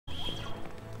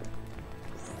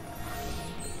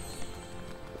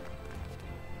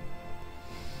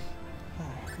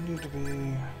Need to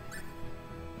be...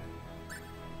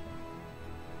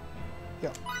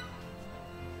 Yep.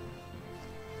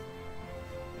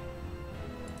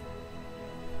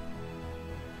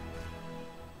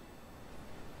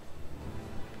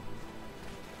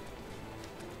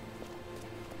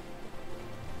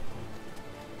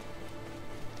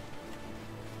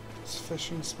 Let's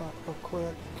fishing spot real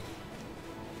quick.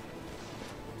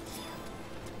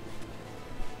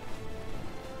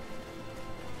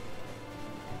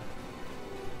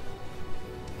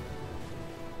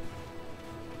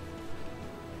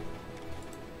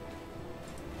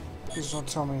 Please don't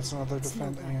tell me it's another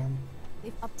defend and.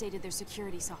 They've updated their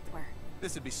security software.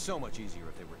 This would be so much easier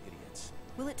if they were idiots.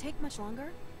 Will it take much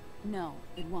longer? No,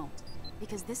 it won't.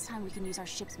 Because this time we can use our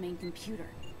ship's main computer.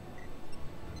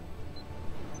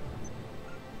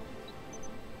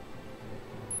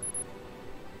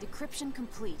 Decryption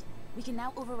complete. We can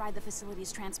now override the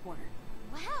facility's transporter.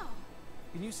 Wow!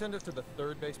 Can you send us to the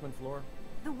 3rd basement floor?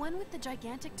 The one with the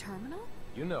gigantic terminal?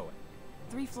 You know it.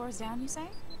 3 floors down, you say?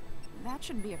 That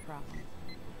shouldn't be a problem.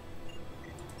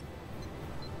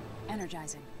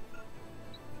 Energizing.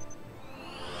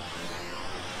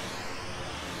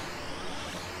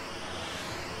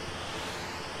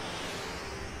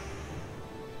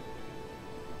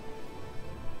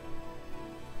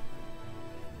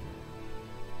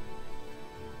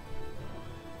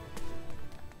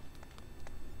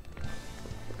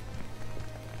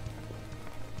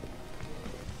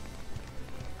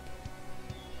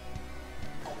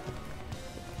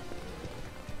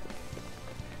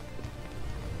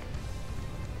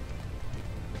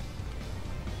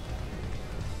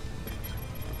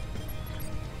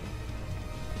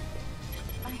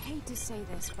 I hate to say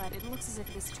this, but it looks as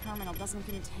if this terminal doesn't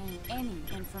contain any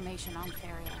information on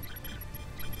Feria.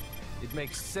 It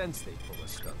makes sense they pull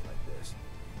us stuff like this,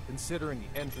 considering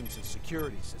the entrance's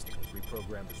security system was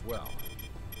reprogrammed as well.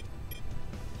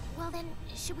 Well then,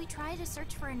 should we try to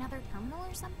search for another terminal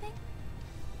or something?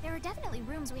 There are definitely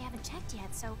rooms we haven't checked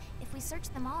yet, so if we search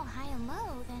them all high and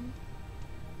low, then...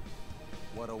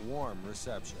 What a warm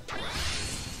reception. I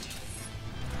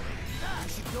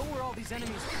should go where all these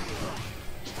enemies are coming from.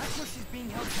 That's where she's being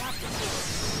held captive.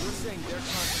 You're saying they're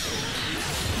concentrating.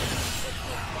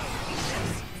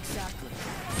 Yes, exactly.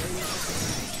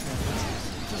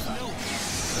 Just know.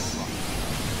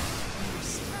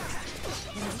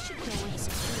 Then we should go where the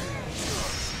security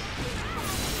is.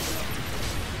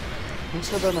 Thanks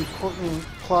for that important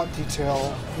plot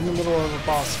detail in the middle of a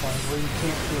boss fight where you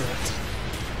can't hear it.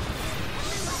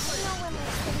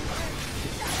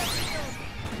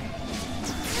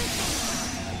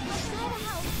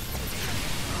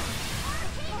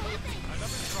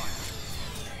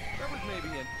 That was maybe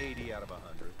an 80 out of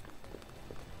 100.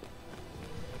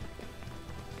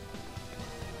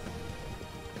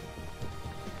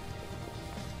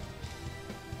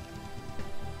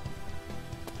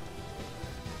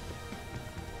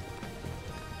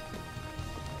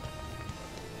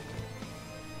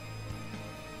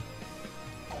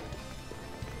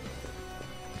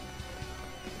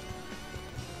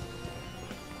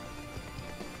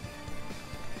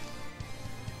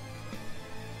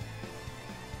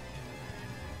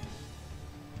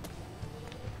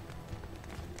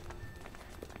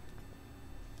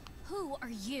 Who are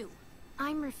you?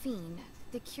 I'm Rafine,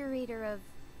 the curator of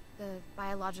the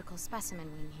biological specimen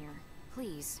wing here.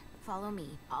 Please, follow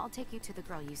me. I'll take you to the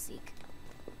girl you seek.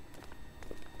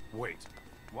 Wait,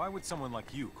 why would someone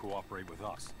like you cooperate with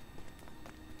us?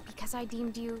 Because I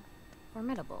deemed you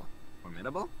formidable.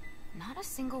 Formidable? Not a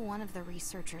single one of the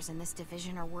researchers in this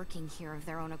division are working here of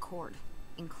their own accord,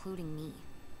 including me.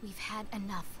 We've had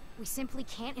enough. We simply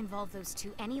can't involve those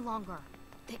two any longer.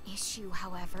 The issue,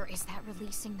 however, is that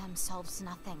releasing them solves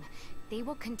nothing. They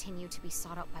will continue to be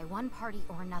sought out by one party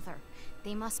or another.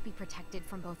 They must be protected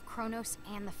from both Kronos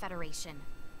and the Federation.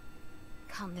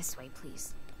 Come this way,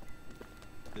 please.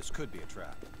 This could be a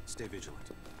trap. Stay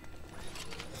vigilant.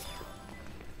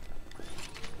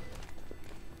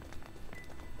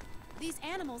 These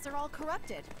animals are all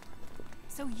corrupted.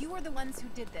 So you are the ones who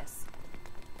did this?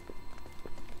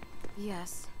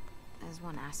 Yes, as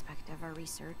one aspect of our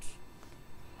research.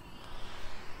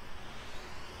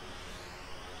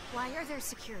 Why are there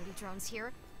security drones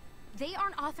here? They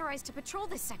aren't authorized to patrol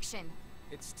this section.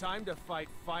 It's time to fight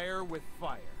fire with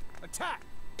fire. Attack!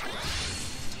 Don't be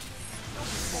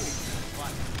fooled.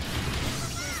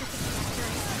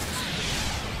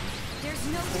 There's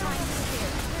no time to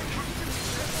spare. We're after the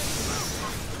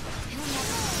He'll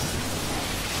never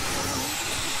so we'll need to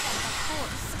keep them by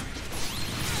force.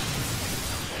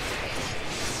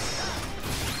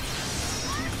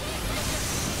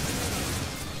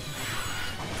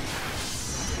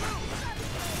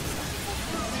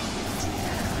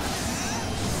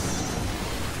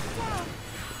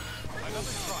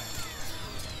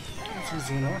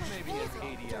 Easy enough. Maybe an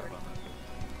 80 out of 100.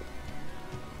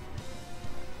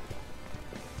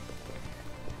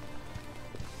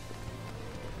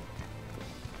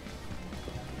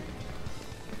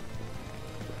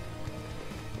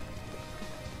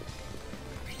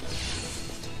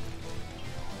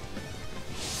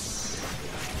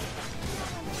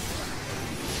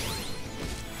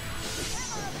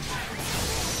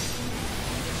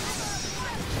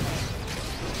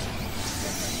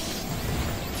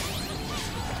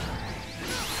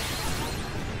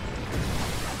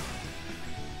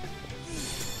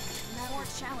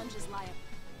 Challenges lie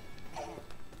ahead.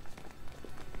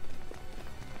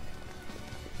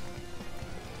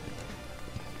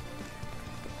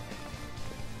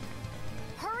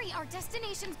 Hurry! Our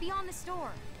destination's beyond the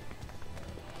store.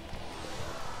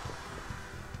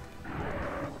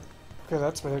 Okay,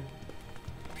 that's big.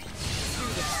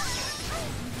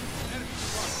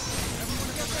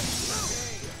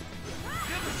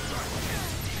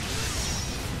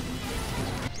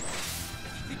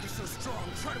 Think you're so strong,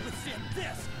 try to withstand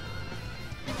this!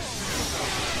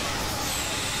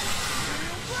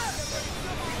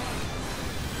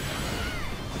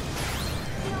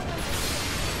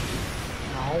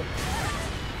 No.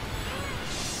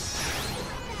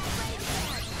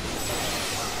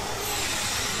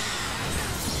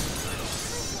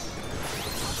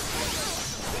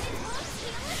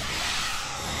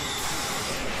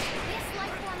 This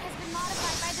life form has been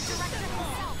modified by the Director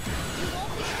himself. You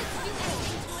won't be able to do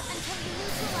anything to it until you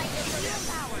neutralize its healing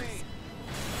powers.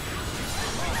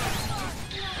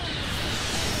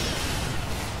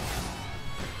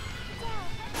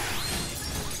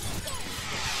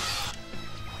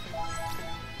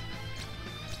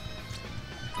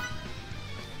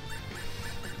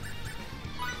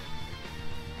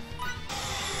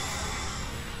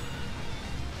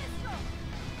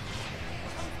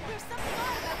 There's something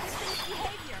odd about this thing's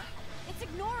behavior. It's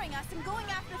ignoring us and going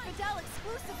after Fidel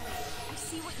exclusively. I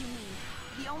see what you mean.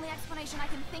 The only explanation I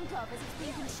can think of is it's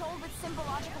being controlled with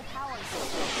symbological powers.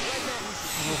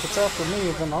 And if it's after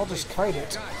me, then I'll just kite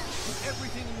it. Guys, do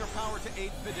everything in your power to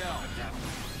aid Fidel.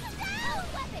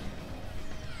 Weapon!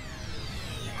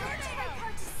 Go to my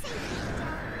part to save you.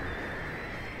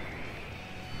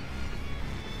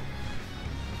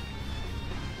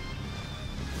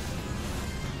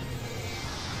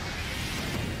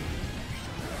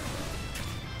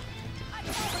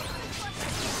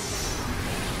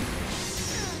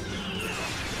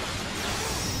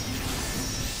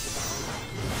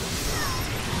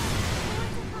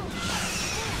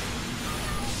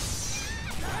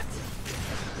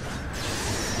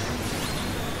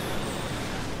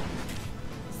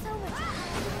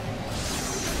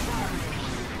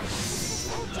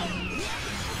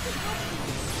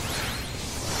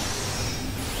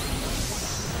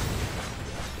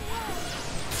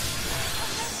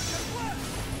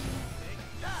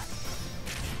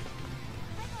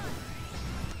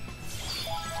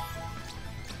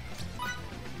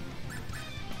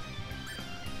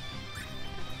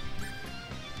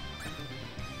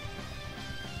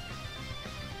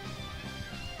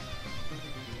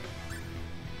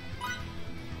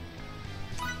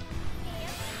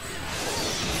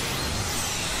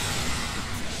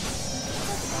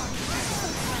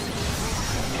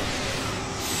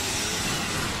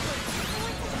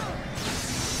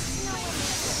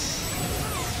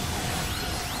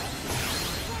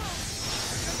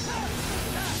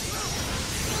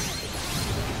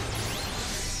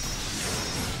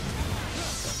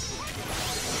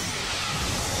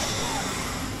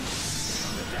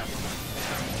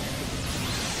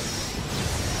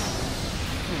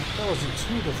 That wasn't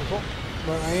too difficult,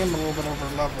 but I am a little bit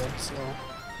over leveled, so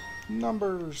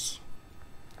numbers.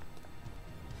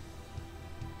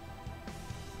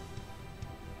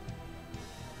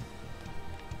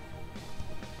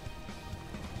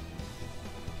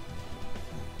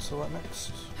 So what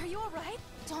next? Are you alright?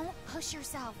 Don't push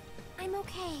yourself. I'm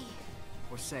okay.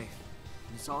 We're safe.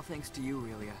 And it's all thanks to you,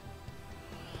 Relia.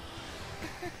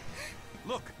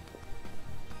 Look!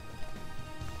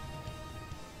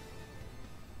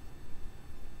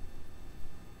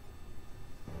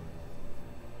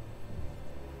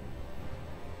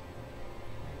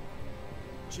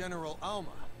 General Alma.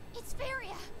 It's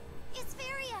Varia! It's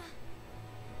Varia!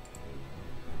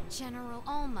 General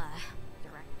Alma,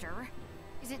 Director.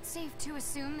 Is it safe to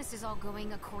assume this is all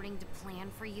going according to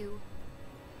plan for you?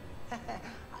 I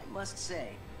must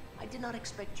say, I did not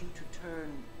expect you to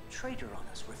turn traitor on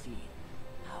us, Rafine.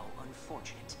 How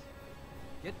unfortunate.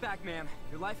 Get back, ma'am.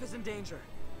 Your life is in danger.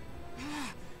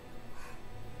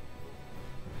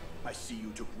 I see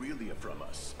you took Relia from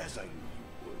us, as I knew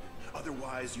you would.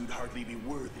 Otherwise, you'd hardly be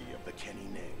worthy of the Kenny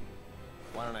name.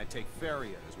 Why don't I take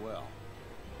Feria as well?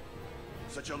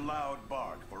 Such a loud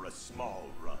bark for a small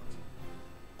runt.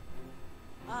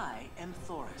 I am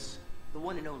Thoris, the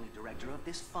one and only director of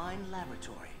this fine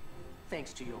laboratory.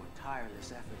 Thanks to your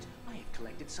tireless efforts, I have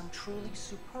collected some truly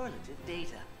superlative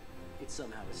data. It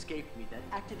somehow escaped me that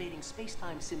activating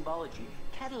space-time symbology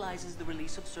catalyzes the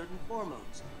release of certain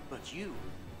hormones. But you,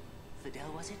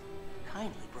 Fidel was it,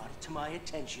 kindly brought it to my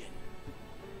attention.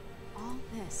 All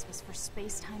this was for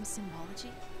space-time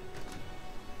symbology?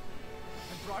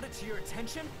 I brought it to your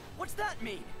attention? What's that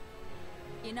mean?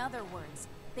 In other words,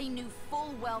 they knew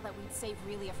full well that we'd save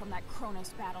Relia from that Kronos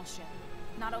battleship.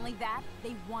 Not only that,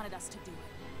 they wanted us to do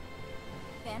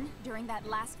it. Then, during that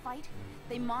last fight,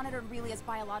 they monitored Relia's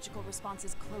biological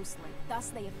responses closely. Thus,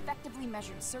 they effectively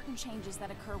measured certain changes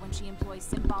that occur when she employs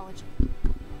symbology.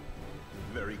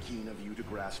 Very keen of you to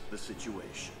grasp the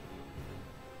situation.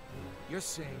 You're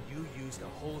saying you used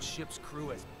a whole ship's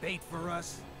crew as bait for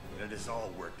us? And it has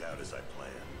all worked out as I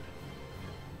planned.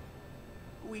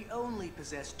 We only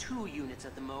possess 2 units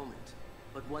at the moment,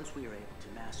 but once we are able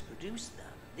to mass produce them,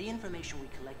 the information we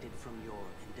collected from your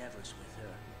endeavors with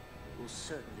her will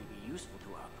certainly be useful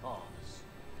to our cause.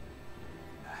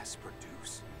 Mass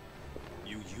produce?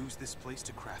 You use this place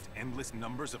to craft endless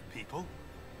numbers of people?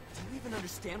 Do you even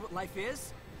understand what life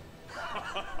is?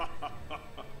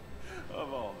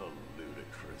 Of all the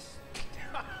ludicrous.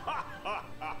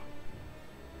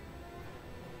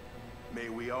 May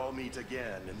we all meet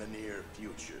again in the near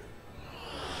future.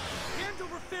 Hand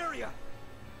over Feria!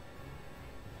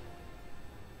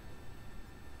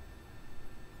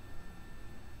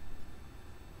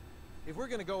 If we're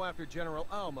gonna go after General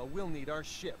Alma, we'll need our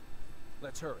ship.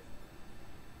 Let's hurry.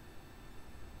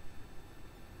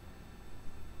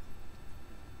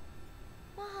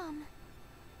 Mom.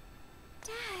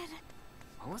 Dad.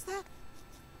 What was that?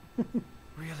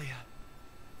 Relia,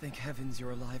 thank heavens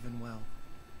you're alive and well.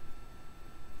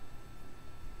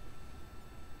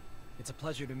 It's a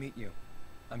pleasure to meet you.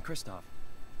 I'm Kristoff,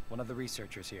 one of the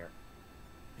researchers here.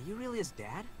 Are you Relia's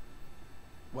dad?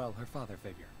 Well, her father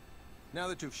figure. Now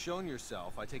that you've shown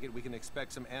yourself, I take it we can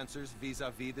expect some answers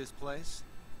vis-a-vis this place?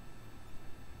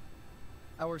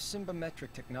 Our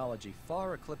symbometric technology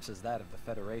far eclipses that of the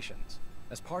Federation's.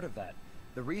 As part of that,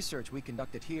 the research we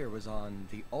conducted here was on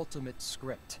the ultimate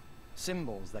script.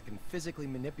 Symbols that can physically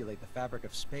manipulate the fabric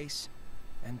of space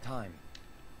and time.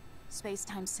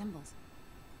 Space-time symbols.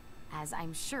 As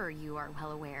I'm sure you are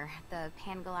well aware, the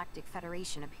Pan-Galactic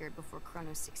Federation appeared before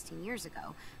Kronos 16 years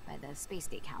ago by the space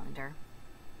date calendar.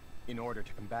 In order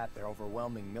to combat their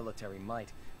overwhelming military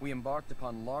might, we embarked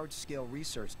upon large-scale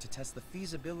research to test the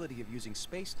feasibility of using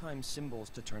space-time symbols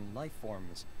to turn life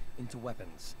forms into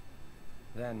weapons.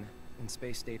 Then, in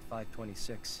Space Date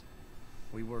 526,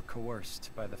 we were coerced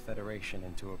by the Federation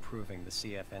into approving the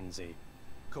CFNZ.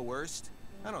 Coerced?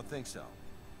 I don't think so.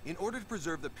 In order to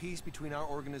preserve the peace between our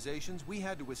organizations, we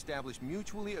had to establish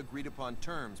mutually agreed-upon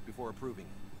terms before approving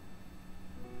it.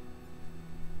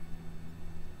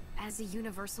 As a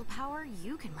universal power,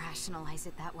 you can rationalize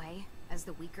it that way. As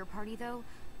the weaker party, though,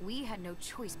 we had no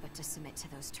choice but to submit to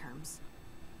those terms.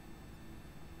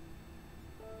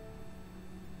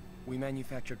 We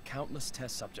manufactured countless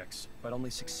test subjects, but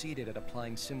only succeeded at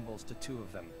applying symbols to 2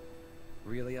 of them,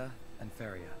 Relia and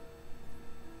Feria.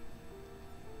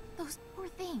 Those poor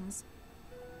things.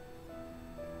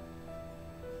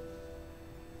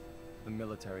 The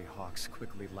military hawks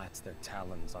quickly latched their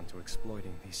talons onto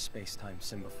exploiting these space-time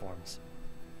symboforms.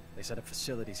 They set up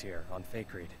facilities here on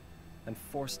Fakreed, and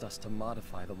forced us to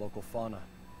modify the local fauna.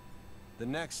 The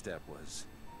next step was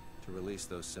to release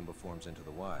those symboforms into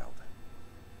the wild.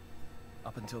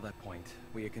 Up until that point,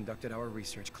 we had conducted our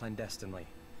research clandestinely.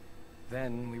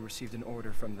 Then, we received an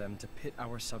order from them to pit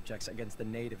our subjects against the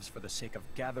natives for the sake of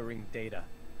gathering data.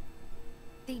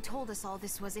 They told us all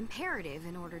this was imperative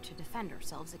in order to defend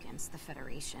ourselves against the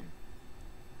Federation.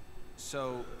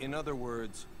 So, in other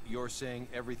words, you're saying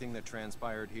everything that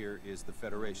transpired here is the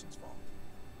Federation's fault?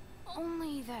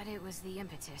 Only that it was the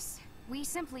impetus. We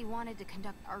simply wanted to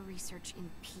conduct our research in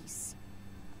peace.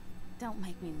 Don't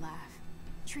make me laugh.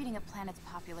 Treating a planet's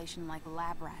population like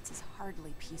lab rats is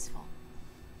hardly peaceful.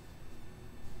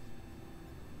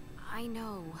 I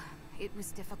know. It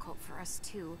was difficult for us,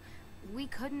 too. We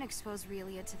couldn't expose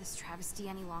Relia to this travesty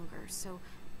any longer, so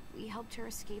we helped her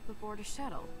escape aboard a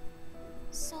shuttle.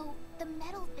 So, the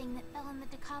metal thing that fell in the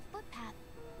Dakar footpath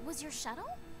was your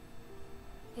shuttle?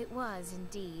 It was,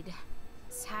 indeed.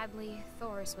 Sadly,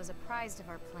 Thoris was apprised of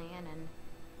our plan and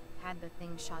had the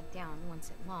thing shot down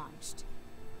once it launched.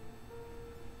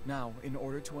 Now, in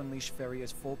order to unleash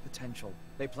Feria's full potential,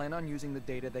 they plan on using the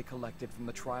data they collected from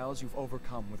the trials you've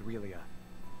overcome with Relia.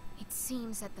 It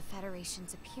seems that the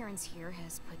Federation's appearance here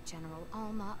has put General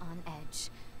Alma on edge.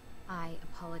 I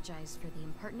apologize for the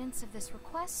impertinence of this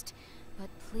request, but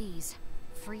please,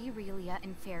 free Relia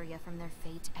and Feria from their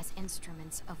fate as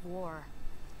instruments of war.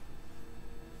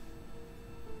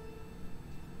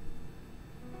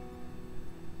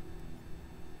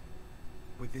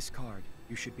 With this card,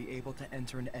 you should be able to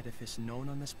enter an edifice known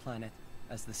on this planet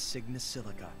as the Signa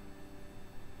Silica.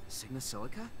 Signa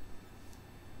Silica?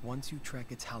 Once you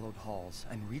trek its hallowed halls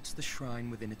and reach the shrine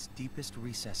within its deepest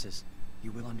recesses,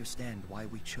 you will understand why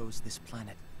we chose this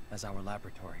planet as our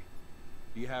laboratory.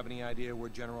 Do you have any idea where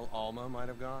General Alma might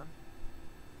have gone?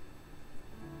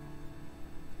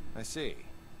 I see.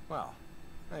 Well,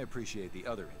 I appreciate the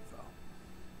other info.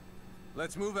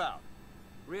 Let's move out.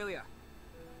 Relia.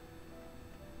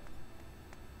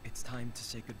 It's time to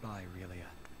say goodbye, Relia.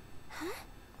 Huh?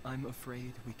 I'm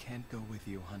afraid we can't go with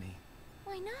you, honey.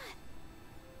 Why not?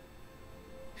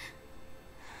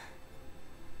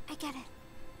 I get it.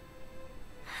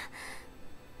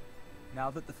 Now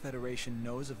that the Federation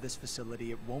knows of this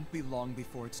facility, it won't be long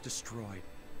before it's destroyed.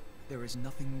 There is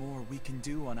nothing more we can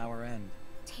do on our end.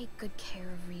 Take good care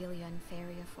of Relia and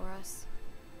Feria for us.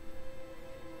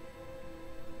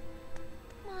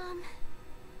 Mom.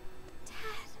 Dad.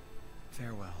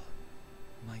 Farewell,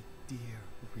 my dear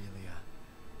Relia.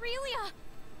 Relia!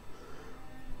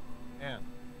 Anne,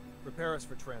 prepare us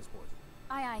for transport.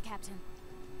 Aye, aye, Captain.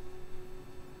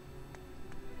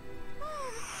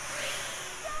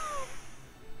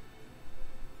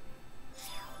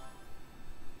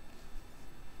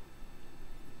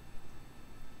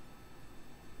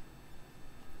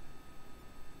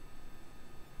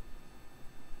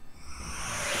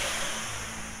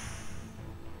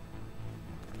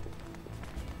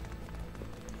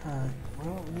 Alright,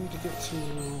 well, we need to get to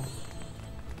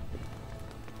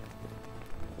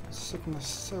Signa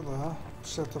Silla, which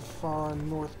is at the far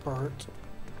north part.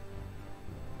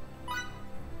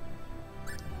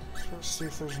 Let's see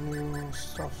if there's new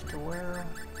stuff to wear.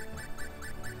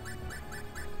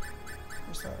 I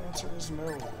guess that answer is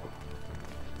no.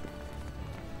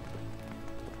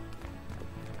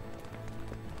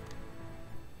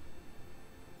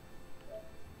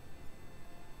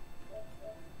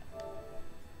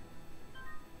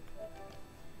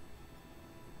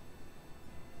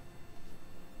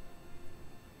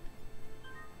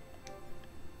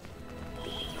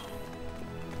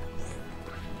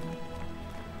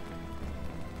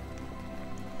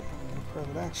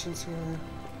 Private actions here.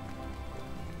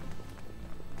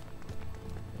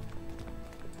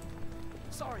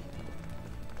 Sorry.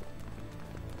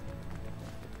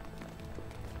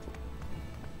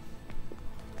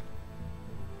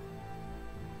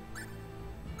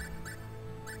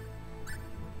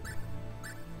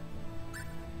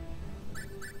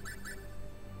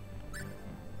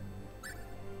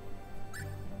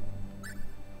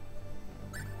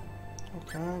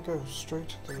 Okay, I'll go straight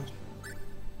to the...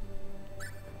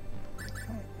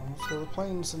 Let's go to the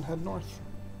plains and head north.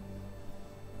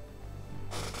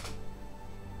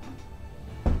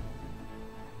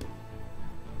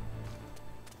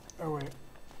 Oh wait.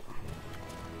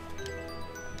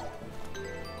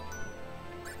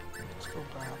 Let's go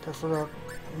back. I forgot.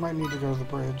 I might need to go to the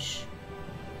bridge.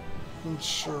 I'm not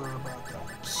sure about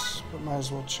that, but might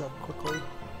as well check quickly.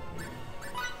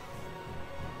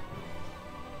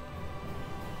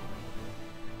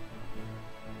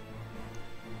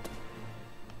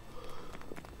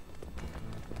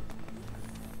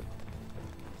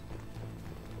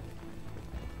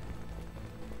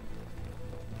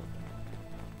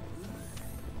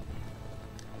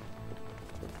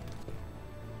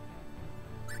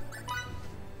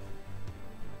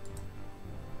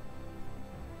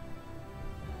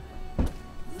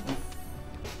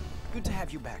 Good to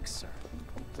have you back, sir.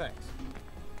 Thanks.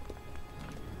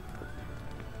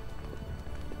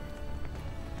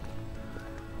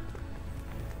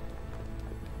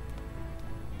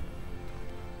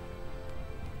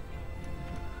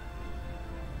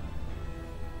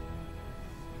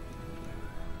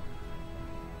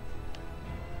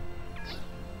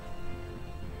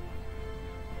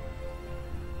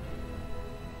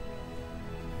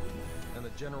 And the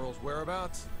General's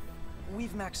whereabouts?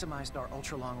 We've maximized our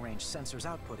ultra-long-range sensors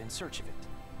output in search of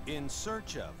it. In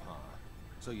search of, huh?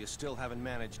 So you still haven't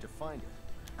managed to find it?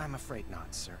 I'm afraid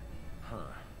not, sir.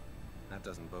 Huh. That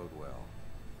doesn't bode well.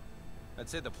 I'd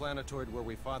say the planetoid where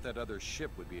we fought that other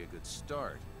ship would be a good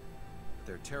start. But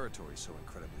their territory's so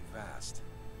incredibly vast.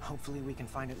 Hopefully we can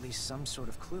find at least some sort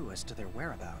of clue as to their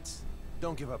whereabouts.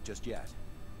 Don't give up just yet.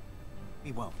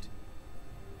 We won't.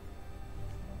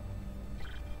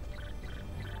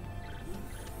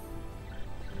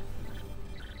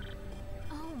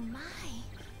 Oh my.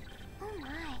 Oh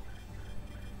my.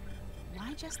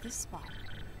 Why just this spot?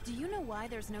 Do you know why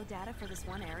there's no data for this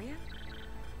one area?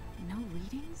 No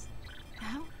readings?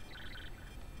 How?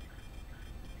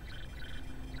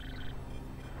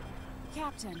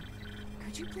 Captain,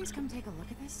 could you please come take a look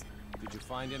at this? Did you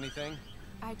find anything?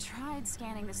 I tried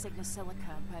scanning the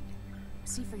Sigma-Silica, but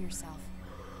see for yourself.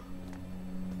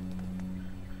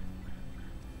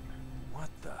 What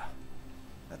the?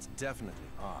 That's definitely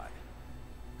odd.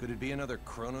 Could it be another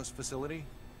Kronos facility?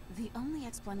 The only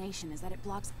explanation is that it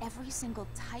blocks every single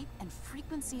type and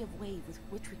frequency of wave with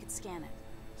which we could scan it.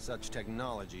 Such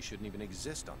technology shouldn't even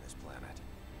exist on this planet.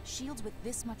 Shields with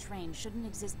this much range shouldn't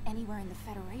exist anywhere in the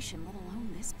Federation, let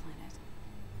alone this planet.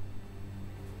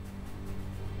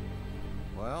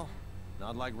 Well,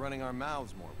 not like running our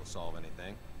mouths more will solve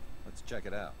anything. Let's check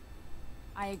it out.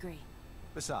 I agree.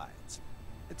 Besides,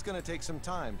 it's gonna take some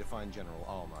time to find General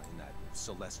Alma in that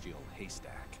celestial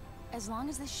haystack. As long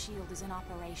as this shield is in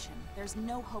operation, there's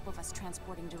no hope of us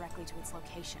transporting directly to its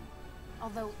location.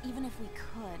 Although, even if we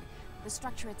could, the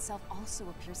structure itself also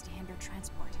appears to hinder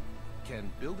transport.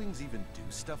 Can buildings even do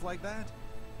stuff like that?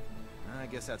 I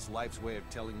guess that's life's way of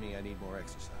telling me I need more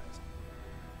exercise.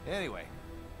 Anyway,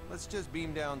 let's just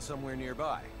beam down somewhere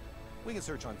nearby. We can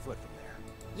search on foot from there.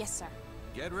 Yes, sir.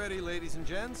 Get ready, ladies and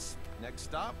gents. Next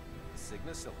stop,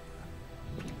 Sigma-Silica.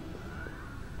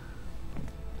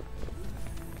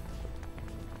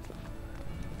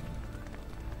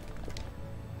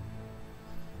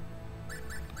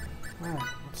 Alright,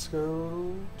 let's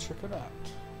go check it out.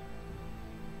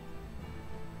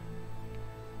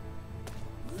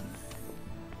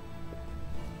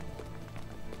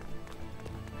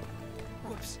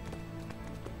 Whoops.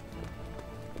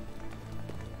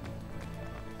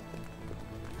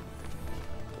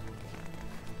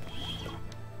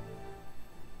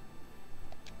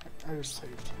 I just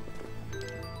saved.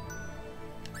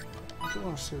 I do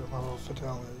want to see what level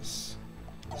Fidel is.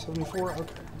 74?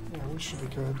 Okay. Yeah, we should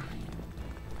be good.